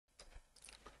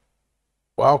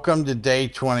Welcome to day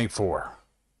 24.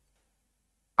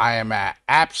 I am at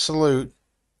absolute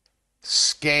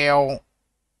scale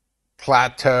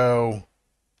plateau,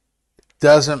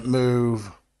 doesn't move,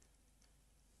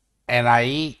 and I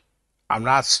eat. I'm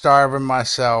not starving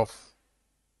myself.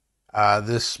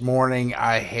 This morning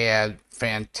I had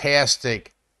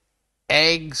fantastic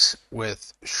eggs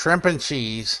with shrimp and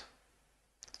cheese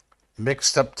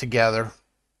mixed up together,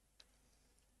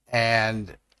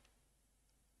 and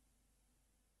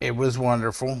it was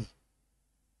wonderful.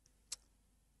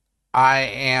 I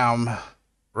am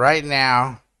right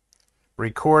now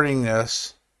recording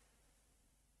this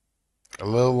a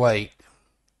little late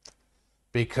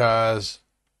because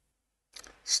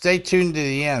stay tuned to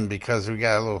the end because we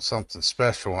got a little something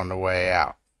special on the way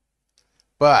out.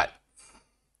 But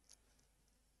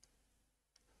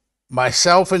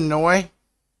myself and Noi,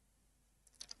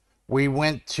 we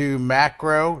went to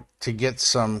Macro to get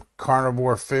some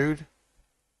carnivore food,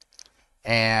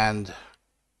 and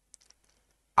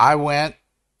I went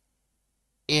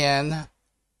in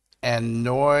and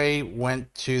Noi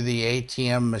went to the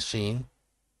ATM machine,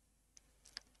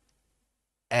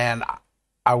 and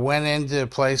I went into a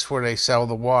place where they sell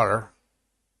the water,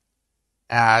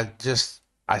 and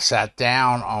I sat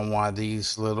down on one of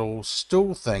these little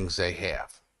stool things they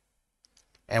have.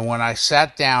 And when I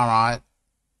sat down on it,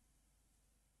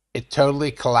 it totally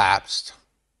collapsed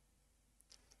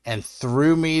and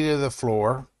threw me to the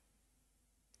floor,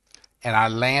 and I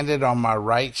landed on my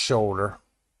right shoulder,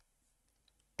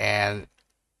 and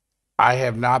I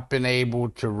have not been able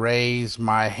to raise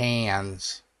my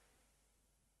hands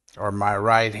or my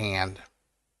right hand.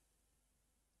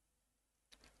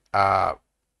 I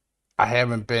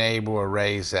haven't been able to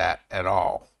raise that at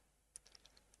all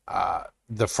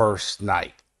the first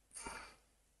night.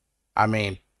 I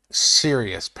mean,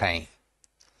 serious pain.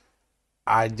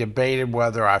 I debated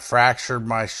whether I fractured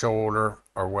my shoulder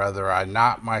or whether I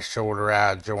knocked my shoulder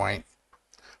out of joint,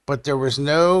 but there was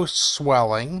no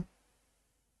swelling.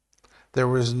 There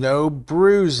was no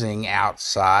bruising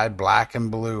outside, black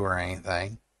and blue or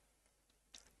anything.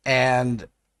 And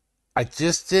I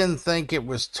just didn't think it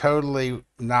was totally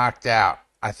knocked out.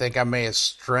 I think I may have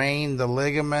strained the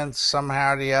ligaments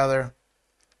somehow or the other.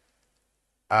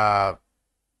 I'm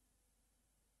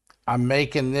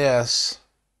making this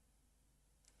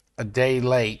a day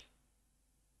late,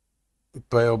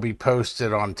 but it'll be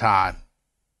posted on time.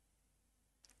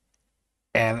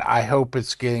 And I hope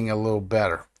it's getting a little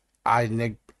better. I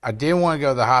didn't want to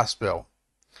go to the hospital.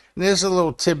 And there's a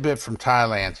little tidbit from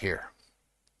Thailand here.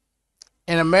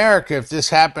 In America, if this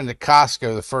happened at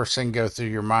Costco, the first thing go through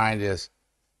your mind is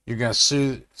you're going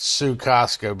to sue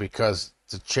Costco because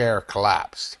the chair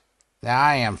collapsed. Now,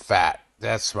 I am fat.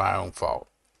 That's my own fault.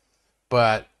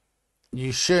 But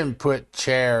you shouldn't put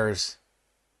chairs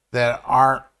that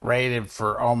aren't rated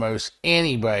for almost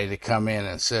anybody to come in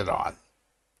and sit on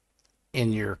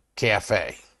in your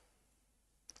cafe.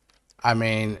 I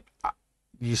mean,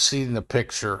 you see in the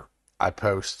picture I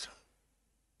post.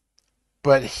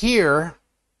 But here,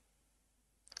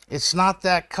 it's not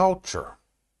that culture.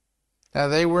 Now,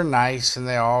 they were nice and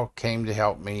they all came to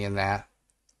help me in that.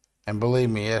 And believe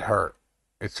me, it hurt.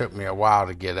 It took me a while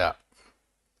to get up.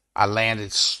 I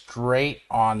landed straight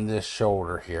on this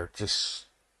shoulder here. Just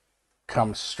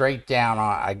come straight down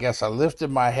on. I guess I lifted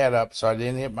my head up so I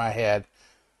didn't hit my head.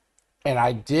 And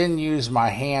I didn't use my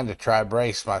hand to try to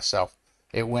brace myself.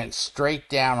 It went straight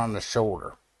down on the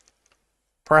shoulder.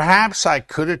 Perhaps I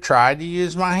could have tried to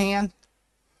use my hand,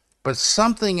 but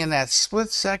something in that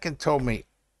split second told me,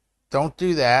 don't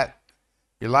do that.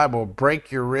 You're liable to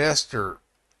break your wrist or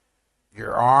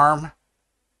your arm.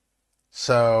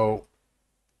 So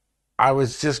I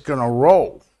was just going to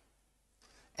roll.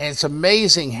 And it's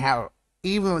amazing how,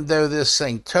 even though this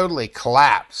thing totally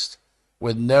collapsed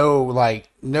with it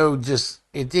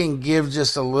didn't give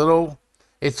just a little,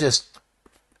 it just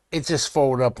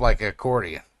folded up like an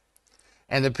accordion.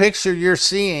 And the picture you're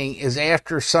seeing is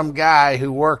after some guy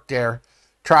who worked there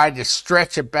tried to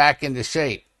stretch it back into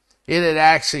shape. It had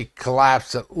actually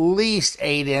collapsed at least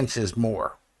 8 inches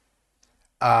more.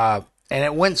 And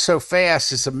it went so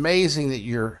fast, it's amazing that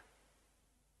your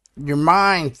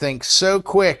mind thinks so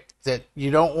quick that you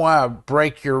don't want to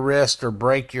break your wrist or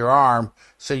break your arm.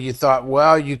 So you thought,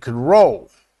 well, you could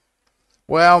roll.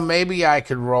 Well, maybe I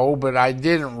could roll, but I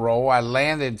didn't roll. I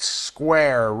landed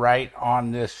square right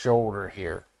on this shoulder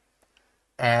here.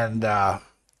 And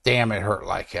damn, it hurt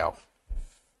like hell.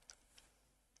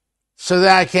 So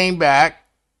then I came back,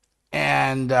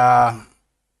 and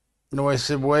Noi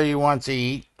said, what do you want to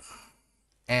eat?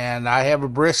 And I have a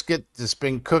brisket that's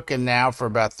been cooking now for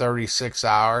about 36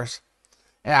 hours.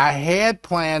 And I had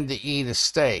planned to eat a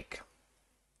steak,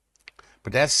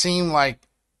 but that seemed like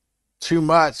too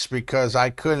much because I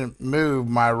couldn't move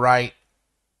my right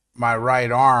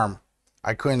arm.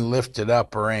 I couldn't lift it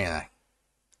up or anything.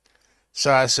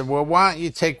 So I said, well, why don't you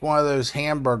take one of those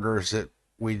hamburgers that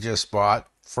we just bought,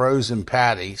 frozen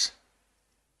patties,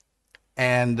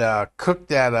 and cook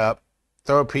that up,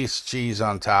 throw a piece of cheese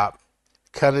on top,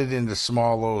 cut it into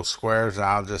small little squares, and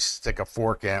I'll just stick a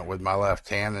fork in it with my left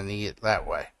hand and eat it that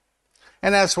way.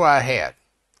 And that's what I had.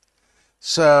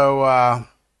 So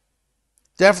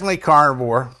definitely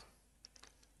carnivore.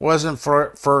 Wasn't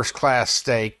first class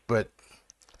steak, but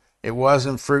it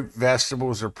wasn't fruit,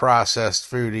 vegetables, or processed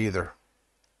food either.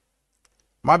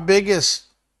 My biggest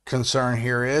concern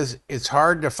here is it's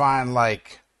hard to find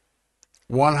like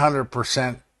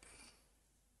 100%,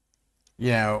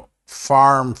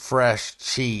 farm fresh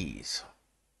cheese.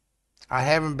 I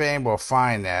haven't been able to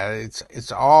find that.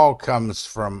 It's all comes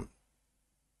from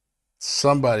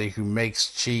somebody who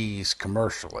makes cheese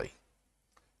commercially.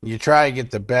 You try to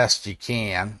get the best you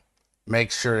can,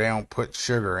 make sure they don't put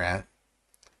sugar in it,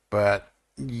 but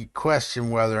you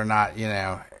question whether or not,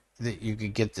 that you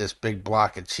could get this big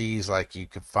block of cheese like you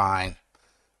could find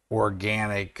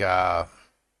organic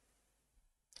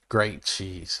great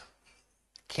cheese.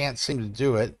 Can't seem to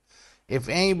do it. If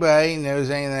anybody knows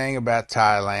anything about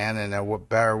Thailand and a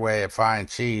better way to find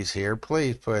cheese here,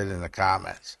 please put it in the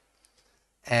comments.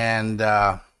 And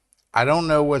I don't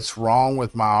know what's wrong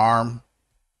with my arm.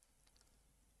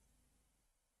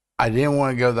 I didn't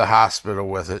want to go to the hospital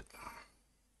with it.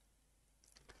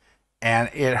 And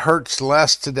it hurts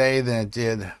less today than it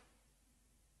did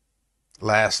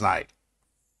last night.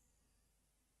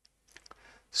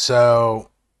 So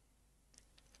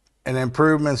an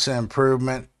improvement's an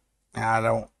improvement. I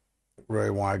don't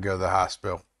really want to go to the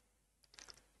hospital.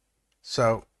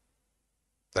 So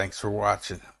thanks for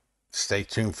watching. Stay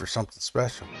tuned for something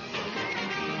special.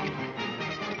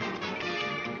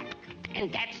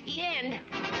 And that's the end.